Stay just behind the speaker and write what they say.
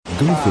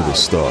Go for the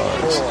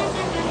stars. 4,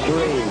 3,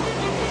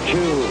 2,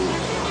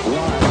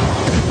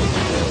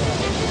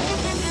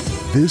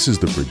 1. This is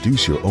the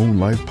Produce Your Own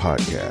Life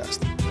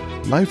podcast.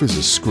 Life is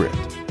a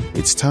script.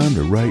 It's time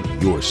to write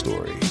your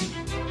story.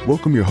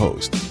 Welcome your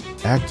host,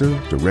 actor,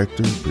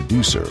 director,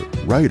 producer,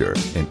 writer,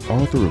 and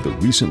author of the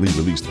recently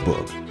released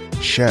book,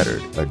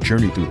 Shattered, A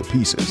Journey Through the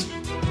Pieces.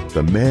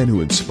 The man who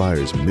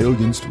inspires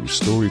millions through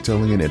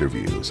storytelling and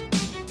interviews.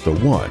 The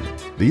one,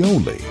 the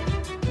only,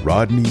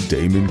 Rodney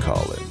Damon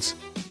Collins.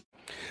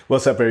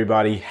 What's up,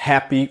 everybody?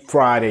 Happy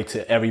Friday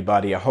to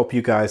everybody. I hope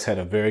you guys had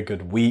a very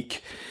good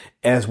week.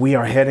 As we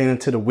are heading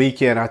into the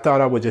weekend, I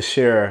thought I would just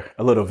share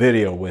a little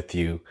video with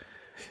you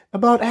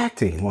about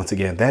acting. Once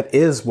again, that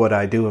is what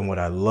I do and what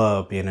I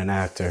love, being an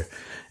actor.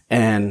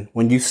 And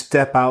when you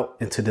step out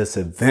into this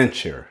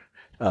adventure,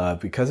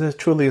 because it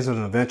truly is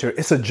an adventure,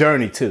 it's a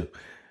journey too,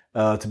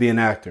 to be an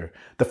actor.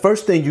 The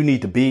first thing you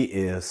need to be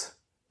is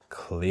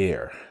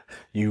clear.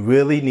 You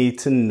really need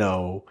to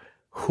know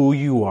who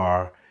you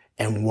are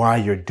and why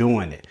you're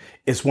doing it.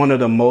 It's one of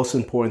the most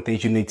important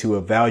things you need to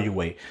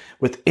evaluate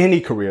with any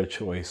career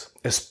choice,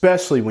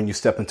 especially when you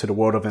step into the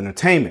world of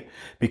entertainment,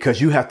 because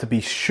you have to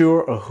be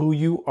sure of who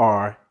you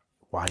are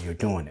while you're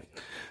doing it.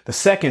 The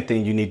second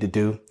thing you need to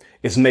do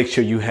is make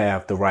sure you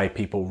have the right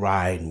people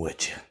riding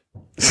with you,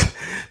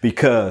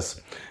 because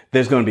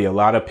there's going to be a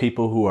lot of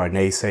people who are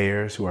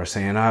naysayers, who are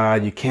saying,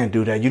 you can't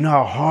do that. You know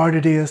how hard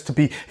it is to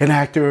be an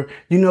actor.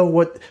 You know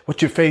what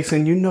you're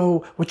facing. You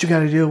know what you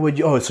got to deal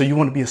with. Oh, so you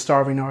want to be a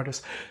starving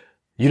artist?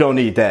 You don't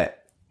need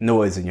that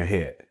noise in your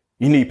head.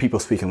 You need people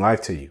speaking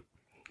life to you.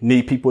 You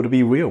need people to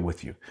be real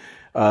with you.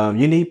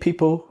 You need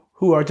people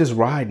who are just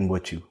riding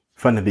with you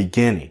from the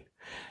beginning.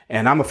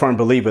 And I'm a firm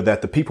believer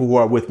that the people who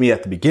are with me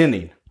at the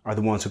beginning are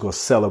the ones who go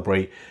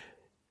celebrate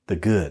the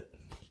good.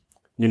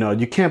 You know,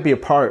 you can't be a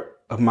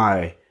part of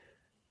my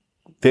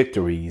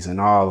victories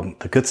and all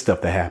the good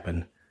stuff that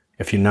happen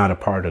if you're not a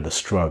part of the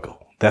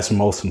struggle. That's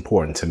most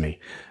important to me.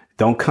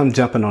 Don't come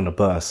jumping on the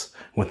bus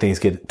when things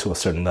get to a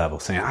certain level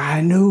saying,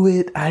 I knew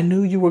it. I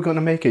knew you were going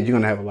to make it. You're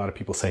going to have a lot of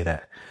people say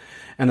that.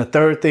 And the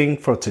third thing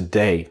for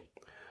today,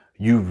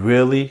 you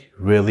really,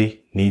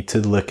 really need to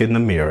look in the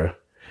mirror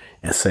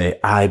and say,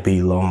 I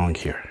belong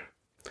here.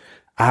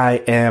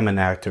 I am an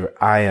actor.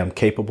 I am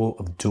capable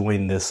of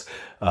doing this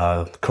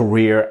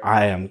career.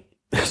 I am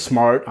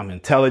smart. I'm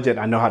intelligent.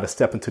 I know how to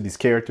step into these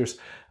characters.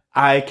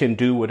 I can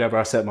do whatever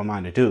I set my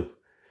mind to do.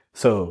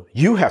 So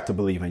you have to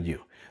believe in you.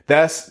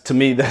 To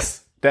me,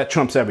 that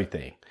trumps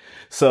everything.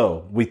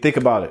 So we think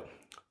about it.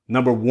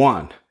 Number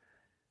one,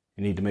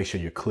 you need to make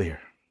sure you're clear.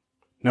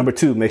 Number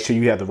two, make sure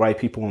you have the right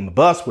people on the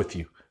bus with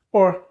you.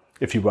 Or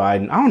if you're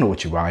riding, I don't know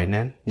what you're riding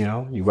in. You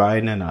know, you're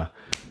riding in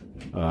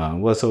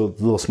what's those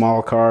little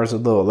small cars, a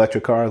little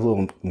electric cars, a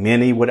little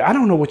mini, whatever. I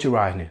don't know what you're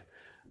riding in,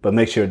 but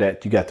make sure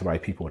that you got the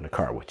right people in the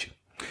car with you.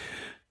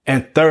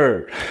 And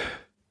third,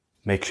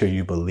 make sure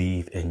you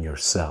believe in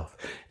yourself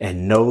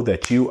and know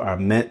that you are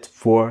meant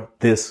for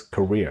this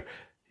career.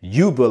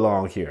 You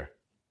belong here.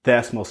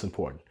 That's most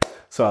important.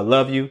 So I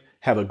love you.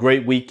 Have a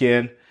great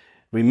weekend.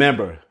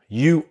 Remember,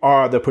 you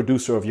are the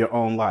producer of your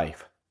own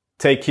life.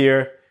 Take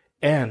care,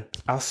 and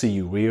I'll see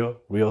you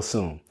real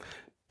soon.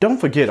 Don't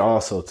forget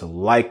also to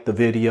like the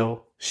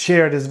video,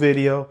 share this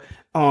video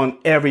on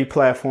every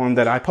platform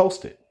that I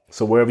posted.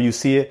 So wherever you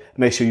see it,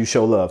 make sure you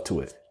show love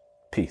to it.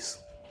 Peace.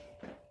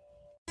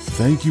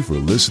 Thank you for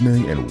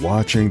listening and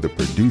watching the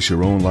Produce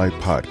Your Own Life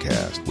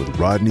podcast with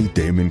Rodney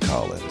Damon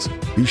Collins.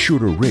 Be sure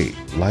to rate,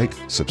 like,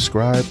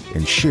 subscribe,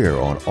 and share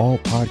on all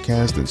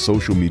podcast and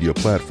social media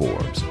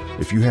platforms.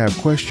 If you have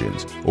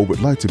questions or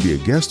would like to be a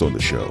guest on the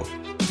show,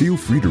 feel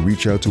free to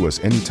reach out to us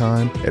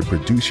anytime at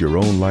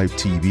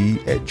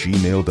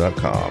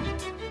produceyourownlifetv@gmail.com.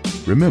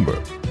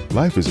 Remember,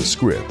 life is a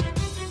script.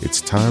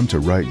 It's time to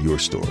write your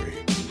story.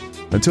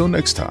 Until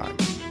next time,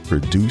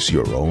 produce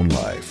your own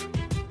life.